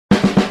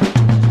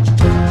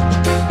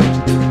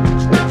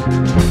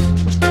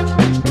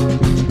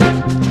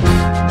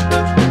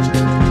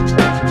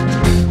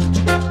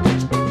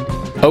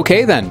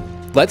Okay then,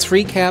 let's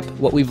recap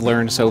what we've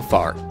learned so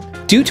far.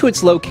 Due to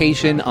its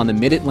location on the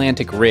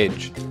mid-Atlantic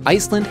ridge,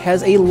 Iceland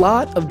has a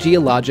lot of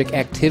geologic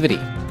activity.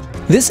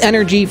 This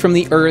energy from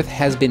the Earth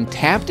has been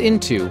tapped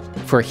into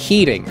for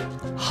heating,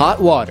 hot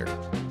water,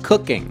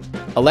 cooking,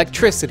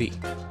 electricity,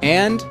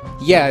 and,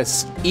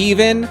 yes,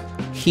 even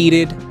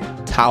heated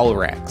towel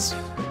racks.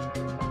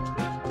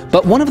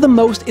 But one of the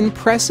most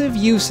impressive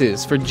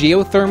uses for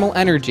geothermal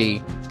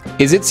energy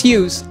is its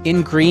use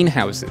in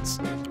greenhouses.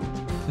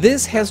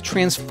 This has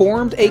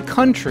transformed a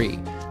country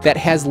that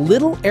has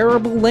little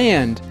arable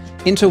land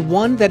into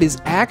one that is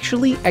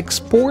actually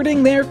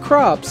exporting their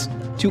crops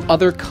to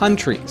other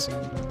countries.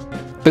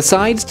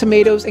 Besides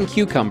tomatoes and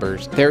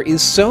cucumbers, there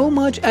is so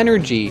much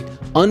energy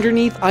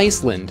underneath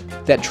Iceland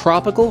that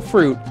tropical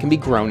fruit can be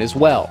grown as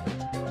well.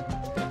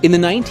 In the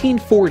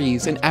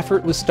 1940s, an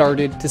effort was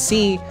started to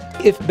see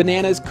if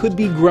bananas could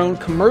be grown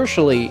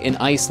commercially in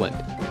Iceland.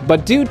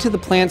 But due to the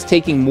plants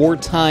taking more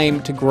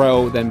time to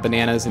grow than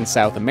bananas in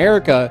South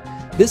America,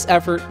 this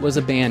effort was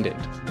abandoned.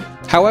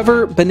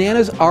 However,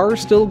 bananas are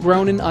still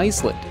grown in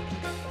Iceland.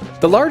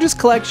 The largest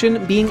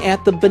collection being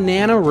at the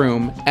Banana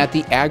Room at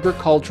the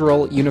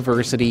Agricultural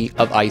University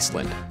of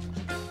Iceland.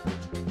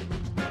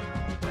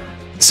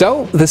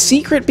 So, the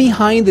secret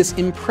behind this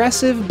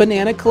impressive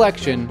banana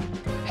collection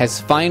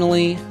has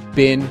finally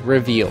been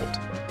revealed.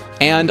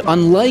 And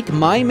unlike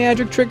my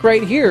magic trick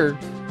right here,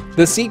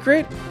 the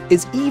secret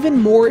is even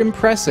more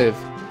impressive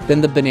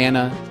than the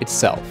banana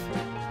itself.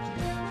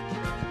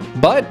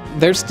 But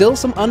there's still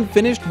some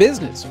unfinished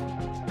business.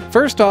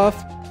 First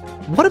off,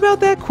 what about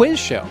that quiz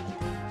show?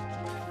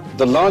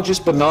 The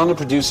largest banana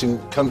producing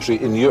country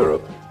in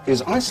Europe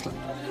is Iceland.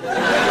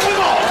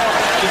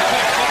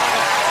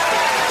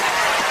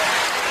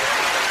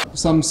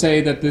 Some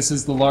say that this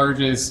is the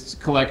largest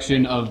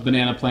collection of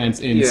banana plants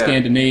in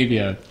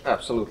Scandinavia.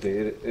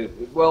 Absolutely.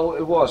 Well,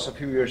 it was a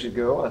few years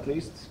ago, at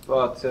least.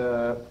 But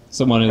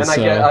someone is.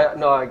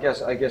 And I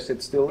guess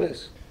it still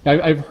is.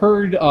 I've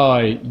heard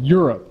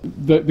Europe,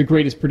 the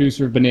greatest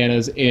producer of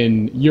bananas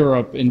in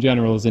Europe in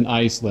general is in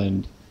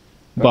Iceland,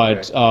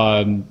 but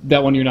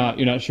that one you're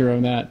not sure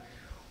on that.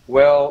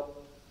 Well,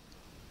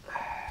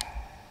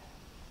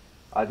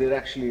 I did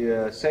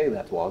actually say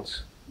that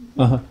once.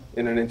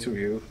 In an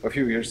interview a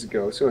few years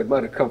ago, so it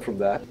might have come from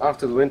that.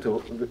 After the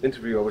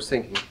interview, I was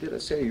thinking, did I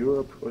say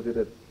Europe or did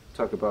I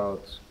talk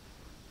about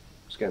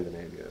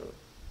Scandinavia?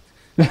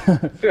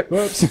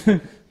 Whoops.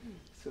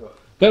 So,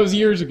 that was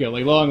years ago,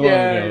 like long ago.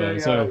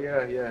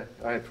 Yeah.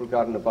 I had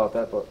forgotten about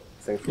that, but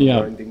thanks for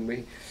reminding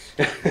me.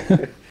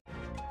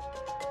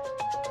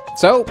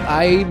 So,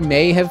 I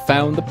may have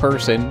found the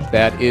person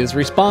that is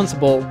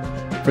responsible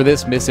for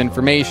this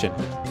misinformation.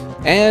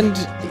 And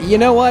you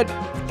know what?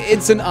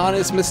 It's an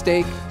honest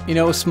mistake,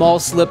 a small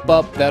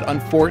slip-up that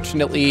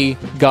unfortunately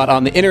got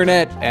on the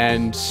internet,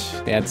 and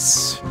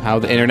that's how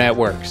the internet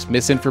works.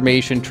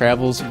 Misinformation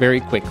travels very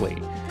quickly.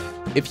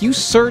 If you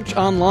search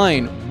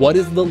online, what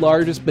is the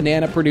largest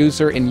banana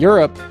producer in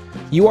Europe,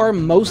 you are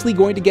mostly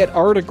going to get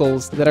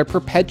articles that are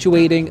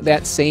perpetuating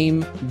that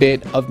same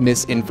bit of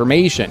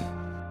misinformation.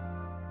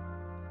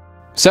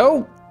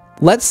 So,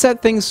 let's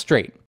set things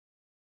straight.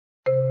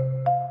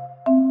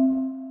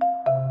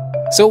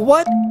 So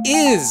what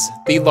is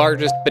the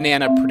largest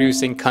banana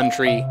producing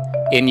country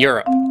in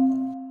Europe?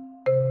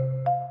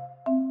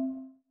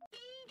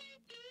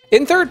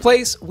 In third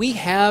place, we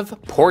have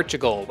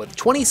Portugal with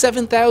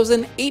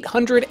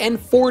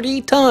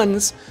 27,840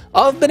 tons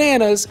of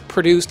bananas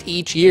produced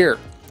each year.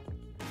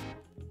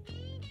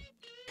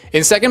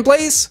 In second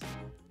place,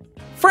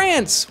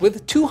 France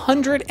with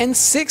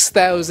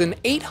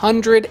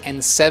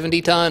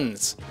 206,870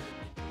 tons.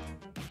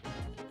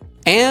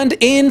 And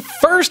in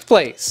first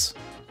place,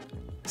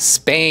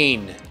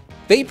 Spain.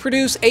 They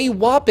produce a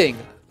whopping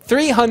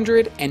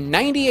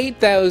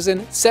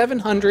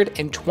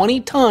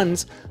 398,720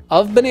 tons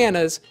of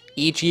bananas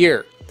each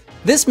year.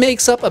 This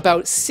makes up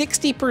about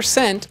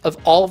 60% of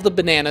all of the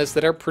bananas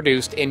that are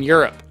produced in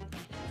Europe.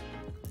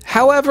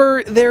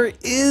 However, there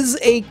is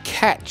a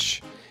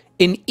catch.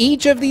 In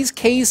each of these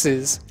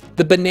cases,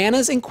 the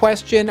bananas in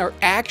question are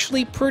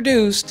actually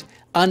produced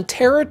on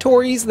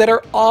territories that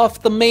are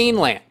off the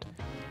mainland.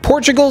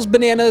 Portugal's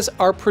bananas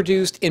are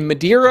produced in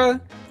Madeira,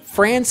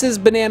 France's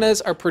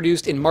bananas are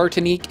produced in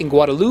Martinique and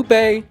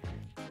Guadeloupe,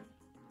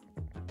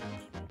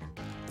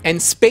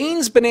 and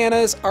Spain's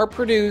bananas are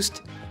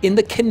produced in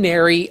the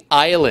Canary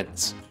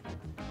Islands.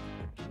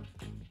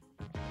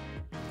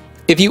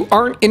 If you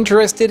aren't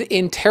interested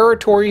in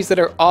territories that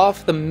are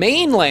off the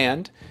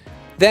mainland,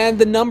 then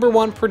the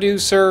 #1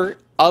 producer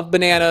of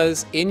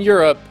bananas in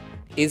Europe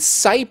is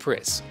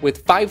Cyprus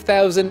with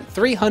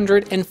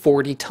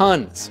 5,340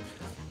 tons.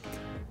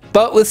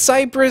 But with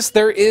Cyprus,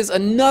 there is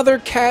another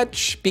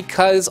catch,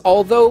 because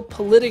although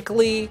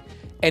politically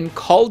and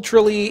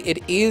culturally it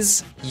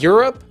is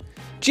Europe,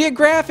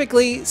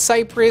 geographically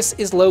Cyprus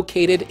is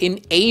located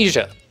in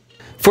Asia.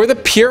 For the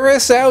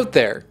purists out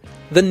there,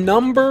 the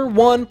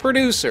 #1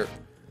 producer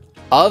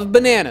of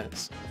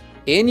bananas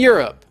in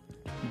Europe,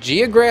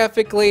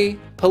 geographically,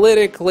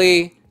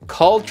 politically,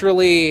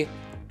 culturally,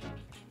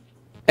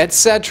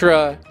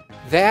 etc.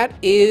 That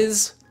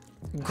is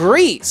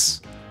Greece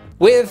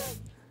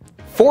with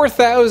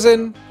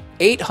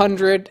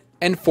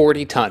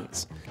 4,840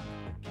 tons.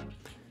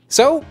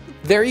 So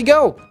there you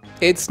go.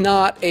 It's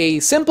not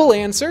a simple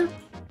answer,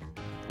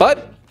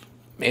 but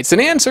it's an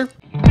answer.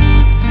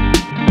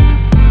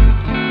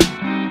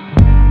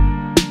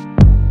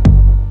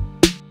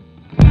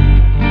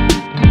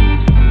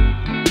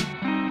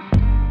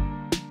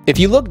 If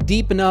you look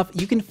deep enough,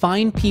 you can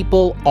find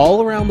people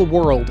all around the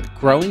world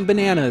growing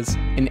bananas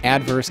in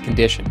adverse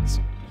conditions.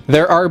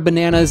 There are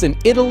bananas in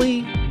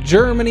Italy,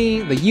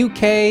 Germany, the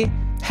UK.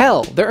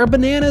 Hell, there are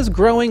bananas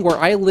growing where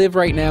I live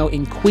right now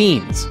in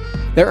Queens.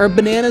 There are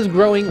bananas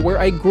growing where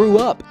I grew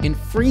up in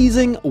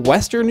freezing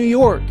Western New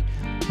York.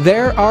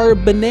 There are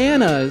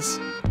bananas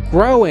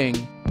growing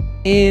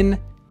in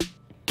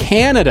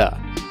Canada.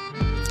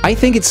 I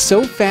think it's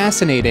so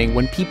fascinating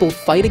when people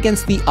fight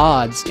against the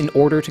odds in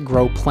order to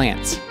grow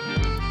plants.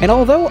 And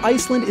although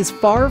Iceland is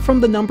far from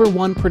the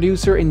 #1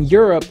 producer in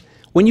Europe,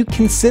 when you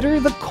consider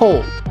the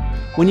cold,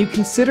 when you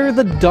consider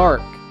the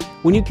dark,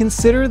 when you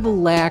consider the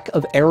lack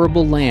of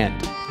arable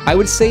land, I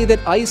would say that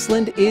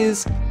Iceland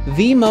is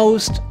the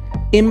most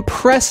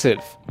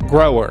impressive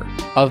grower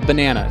of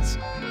bananas,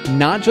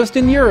 not just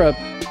in Europe,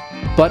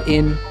 but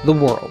in the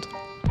world.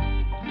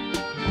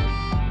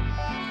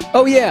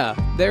 Oh yeah,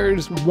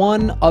 there's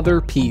one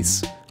other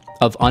piece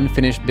of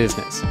unfinished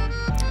business.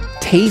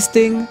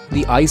 Tasting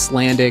the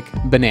Icelandic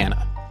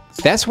banana.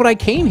 That's what I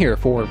came here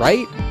for,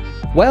 right?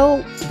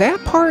 Well,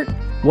 that part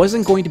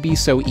wasn't going to be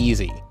so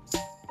easy.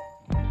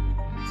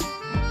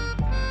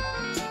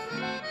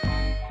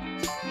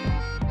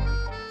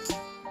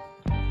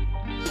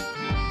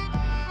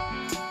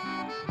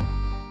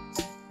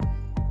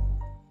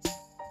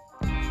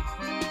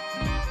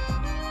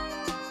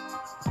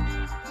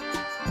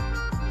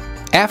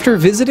 After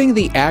visiting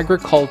the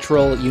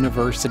Agricultural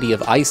University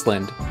of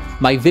Iceland,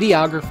 my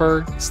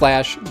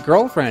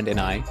videographer/girlfriend and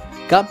I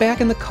got back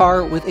in the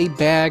car with a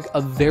bag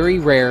of very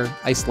rare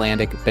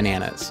Icelandic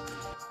bananas.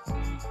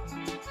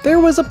 There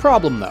was a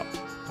problem though.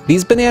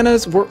 These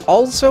bananas were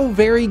also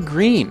very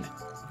green.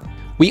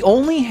 We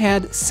only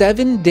had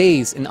 7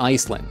 days in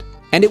Iceland,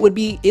 and it would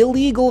be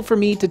illegal for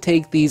me to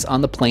take these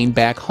on the plane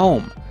back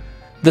home.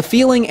 The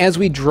feeling as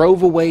we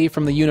drove away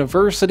from the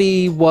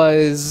university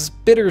was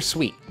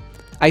bittersweet.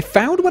 I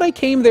found what I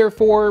came there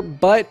for,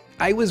 but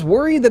I was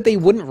worried that they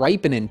wouldn't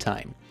ripen in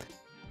time.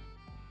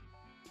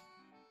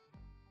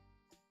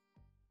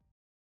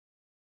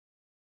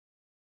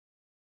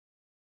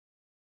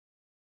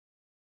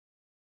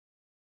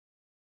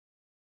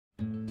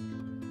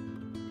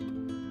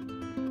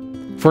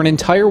 For an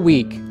entire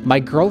week, my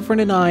girlfriend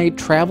and I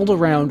traveled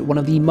around one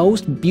of the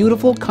most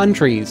beautiful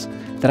countries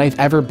that I've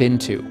ever been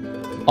to,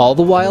 all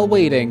the while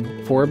waiting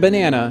for a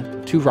banana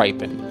to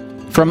ripen.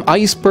 From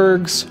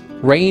icebergs,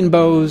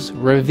 rainbows,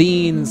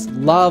 ravines,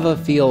 lava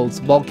fields,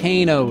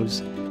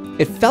 volcanoes.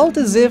 It felt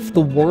as if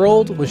the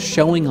world was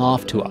showing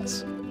off to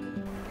us.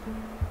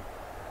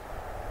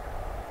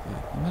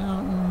 Got a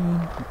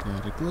mountain,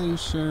 got a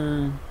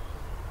glacier,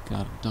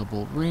 got a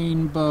double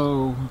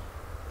rainbow.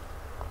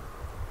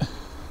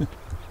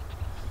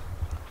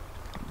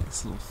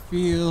 Nice little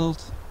field.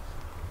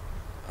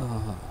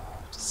 Oh,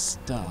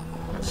 stop.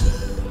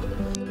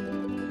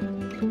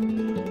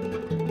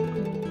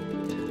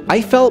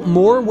 I felt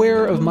more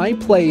aware of my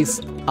place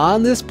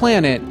on this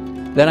planet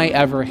than I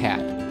ever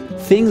had.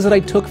 Things that I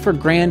took for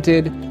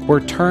granted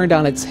were turned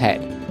on its head.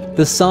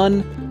 The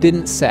sun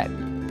didn't set.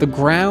 The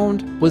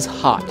ground was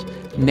hot.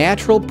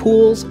 Natural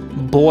pools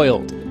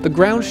boiled. The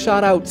ground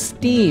shot out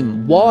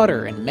steam,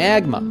 water, and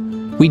magma.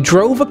 We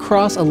drove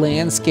across a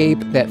landscape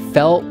that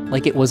felt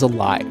like it was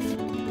alive.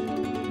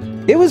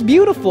 It was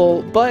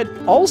beautiful, but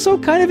also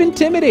kind of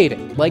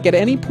intimidating. Like at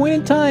any point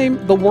in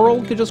time, the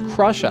world could just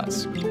crush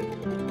us.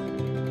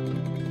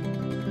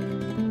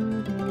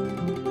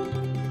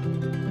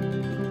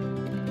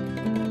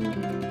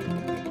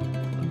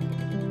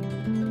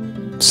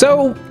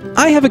 So,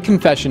 I have a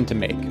confession to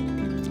make.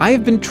 I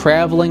have been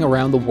traveling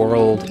around the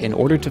world in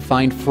order to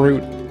find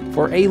fruit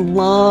for a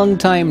long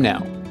time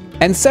now.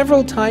 And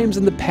several times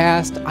in the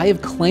past, I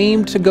have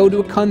claimed to go to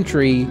a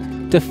country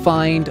to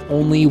find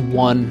only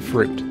one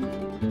fruit.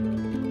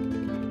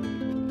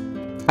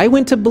 I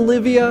went to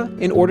Bolivia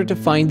in order to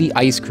find the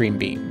ice cream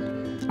bean.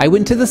 I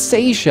went to the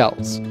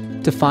Seychelles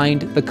to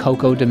find the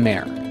coco de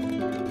mer.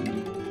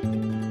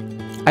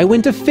 I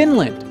went to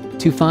Finland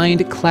to find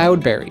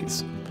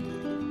cloudberries.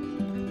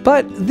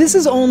 But this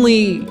is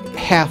only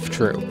half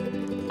true.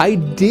 I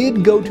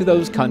did go to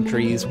those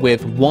countries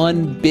with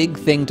one big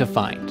thing to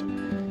find,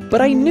 but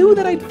I knew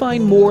that I'd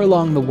find more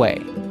along the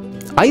way.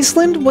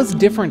 Iceland was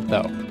different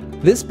though.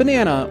 This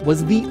banana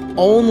was the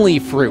only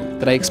fruit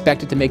that I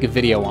expected to make a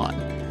video on.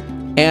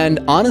 And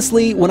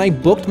honestly, when I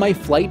booked my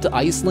flight to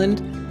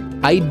Iceland,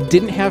 I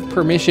didn't have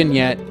permission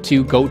yet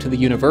to go to the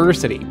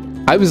university.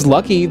 I was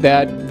lucky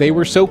that they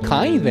were so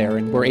kind there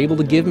and were able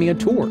to give me a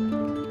tour.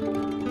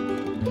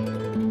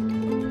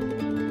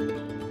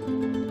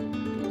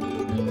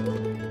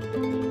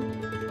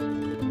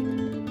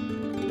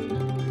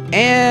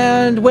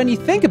 And when you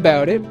think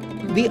about it,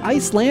 the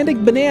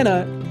Icelandic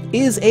banana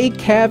is a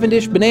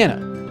Cavendish banana,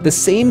 the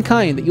same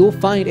kind that you'll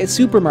find at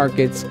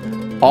supermarkets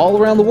all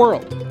around the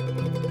world.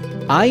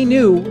 I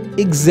knew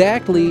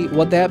exactly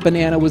what that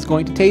banana was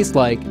going to taste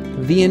like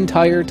the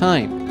entire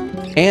time.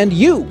 And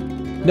you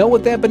know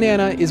what that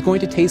banana is going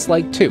to taste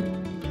like too.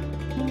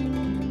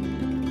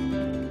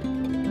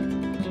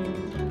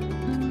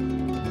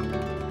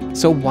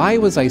 So why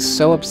was I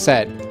so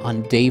upset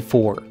on day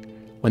 4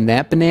 when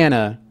that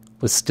banana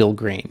was still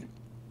green?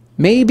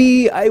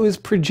 Maybe I was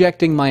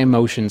projecting my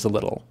emotions a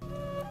little.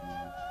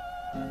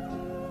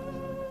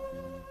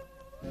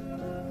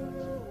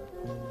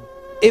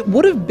 It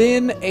would have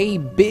been a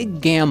big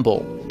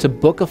gamble to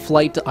book a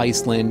flight to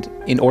Iceland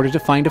in order to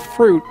find a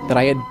fruit that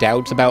I had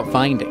doubts about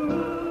finding.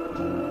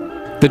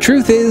 The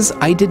truth is,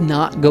 I did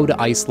not go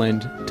to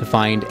Iceland to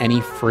find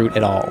any fruit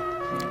at all.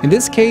 In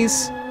this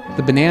case,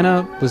 the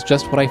banana was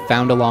just what I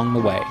found along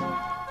the way.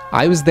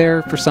 I was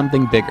there for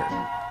something bigger.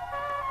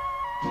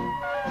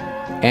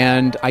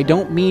 And I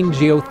don't mean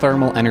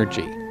geothermal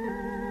energy.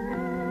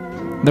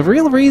 The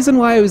real reason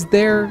why I was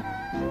there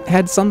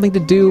had something to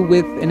do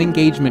with an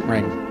engagement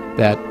ring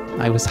that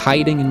I was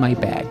hiding in my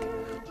bag.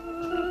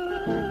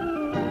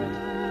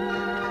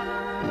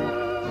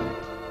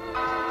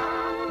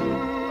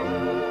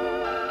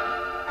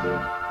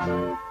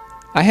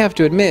 I have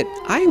to admit,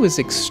 I was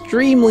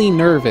extremely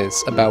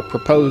nervous about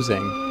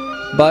proposing,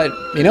 but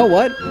you know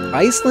what?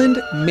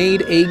 Iceland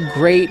made a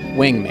great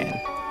wingman.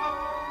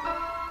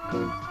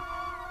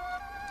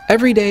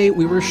 Every day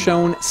we were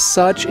shown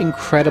such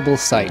incredible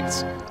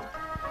sights.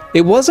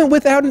 It wasn't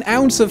without an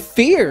ounce of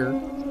fear,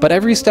 but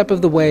every step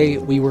of the way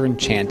we were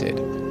enchanted.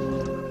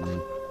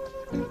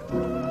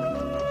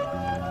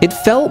 It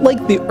felt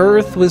like the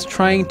earth was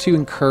trying to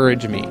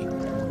encourage me.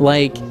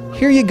 Like,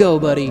 here you go,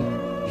 buddy.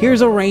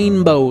 Here's a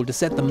rainbow to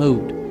set the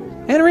mood.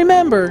 And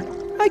remember,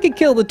 I could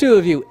kill the two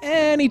of you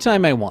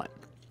anytime I want.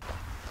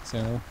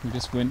 So we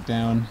just went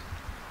down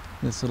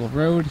this little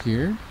road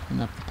here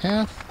and up the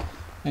path.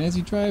 And as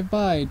you drive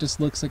by, it just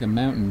looks like a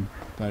mountain.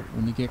 But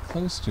when you get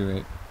close to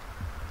it,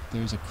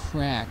 there's a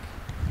crack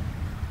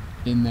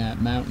in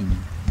that mountain.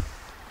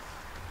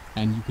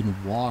 And you can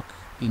walk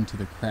into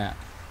the crack.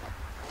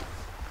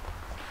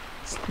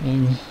 This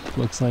thing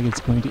looks like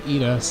it's going to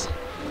eat us.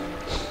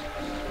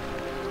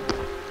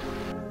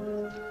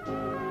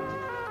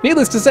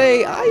 Needless to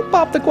say, I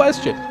popped the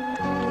question.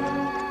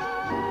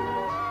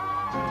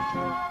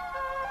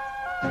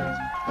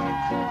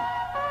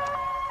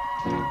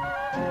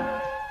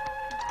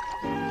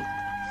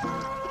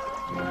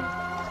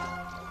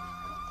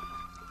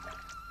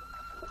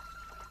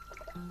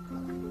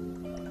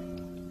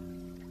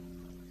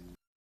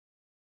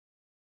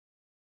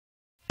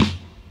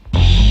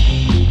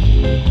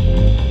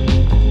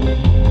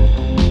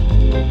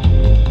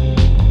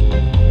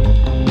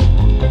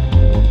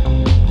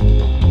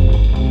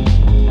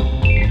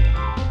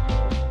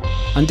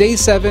 On day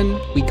 7,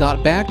 we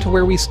got back to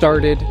where we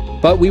started,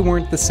 but we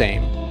weren't the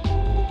same.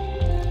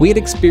 We had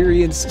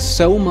experienced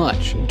so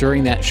much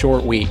during that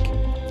short week,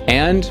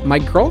 and my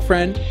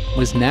girlfriend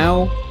was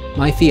now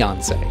my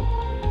fiancé.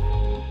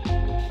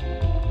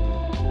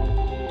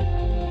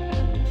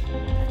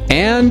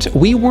 And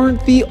we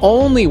weren't the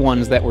only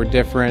ones that were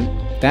different.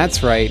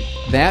 That's right,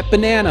 that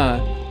banana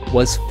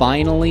was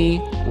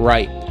finally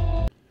ripe.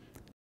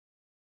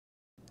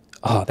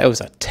 Oh, that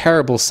was a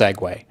terrible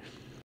segue.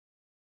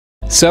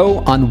 So,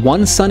 on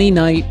one sunny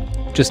night,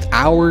 just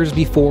hours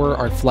before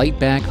our flight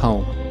back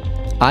home,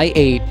 I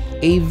ate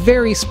a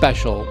very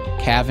special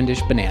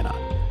Cavendish banana.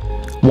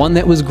 One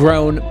that was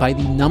grown by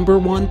the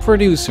 #1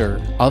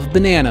 producer of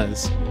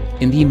bananas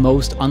in the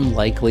most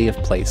unlikely of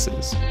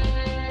places.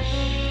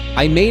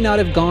 I may not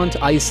have gone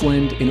to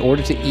Iceland in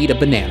order to eat a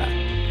banana,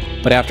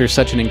 but after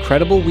such an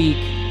incredible week,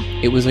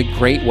 it was a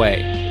great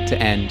way to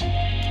end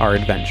our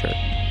adventure.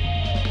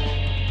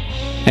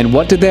 And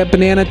what did that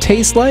banana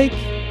taste like?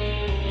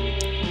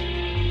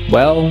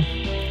 Well,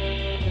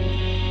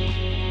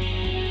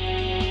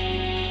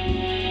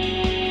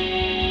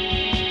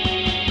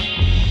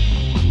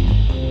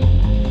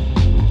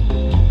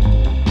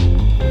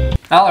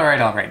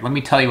 Alright, let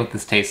me tell you what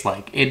this tastes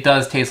like. It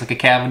does taste like a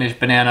Cavendish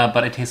banana,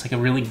 but it tastes like a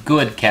really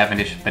good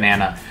Cavendish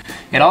banana.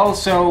 It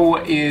also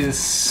is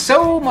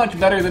so much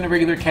better than a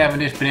regular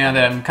Cavendish banana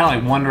that I'm kind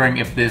of like wondering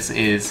if this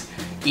is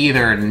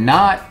either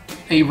not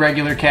a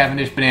regular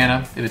Cavendish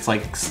banana, if it's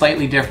like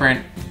slightly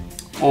different,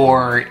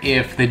 or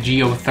if the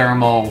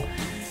geothermal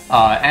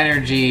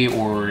energy,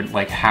 or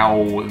like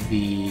how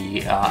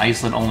the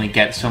Iceland only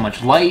gets so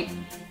much light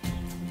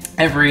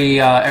every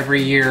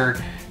year,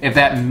 if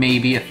that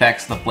maybe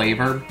affects the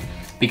flavor,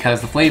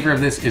 because the flavor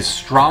of this is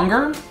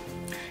stronger.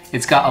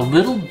 It's got a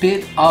little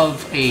bit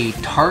of a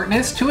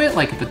tartness to it,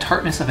 like the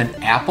tartness of an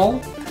apple,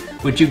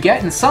 which you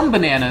get in some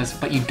bananas,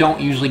 but you don't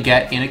usually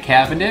get in a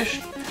Cavendish.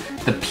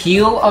 The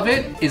peel of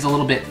it is a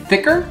little bit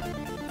thicker,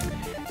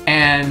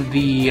 and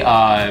the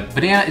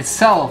banana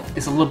itself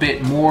is a little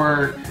bit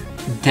more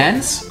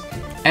dense,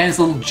 and it's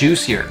a little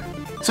juicier.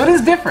 So it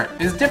is different.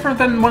 It's different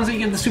than ones that you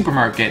get in the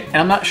supermarket, and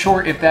I'm not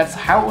sure if that's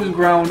how it was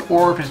grown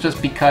or if it's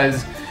just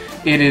because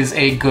it is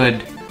a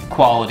good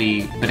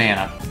quality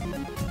banana.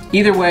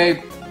 Either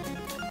way,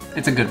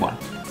 it's a good one.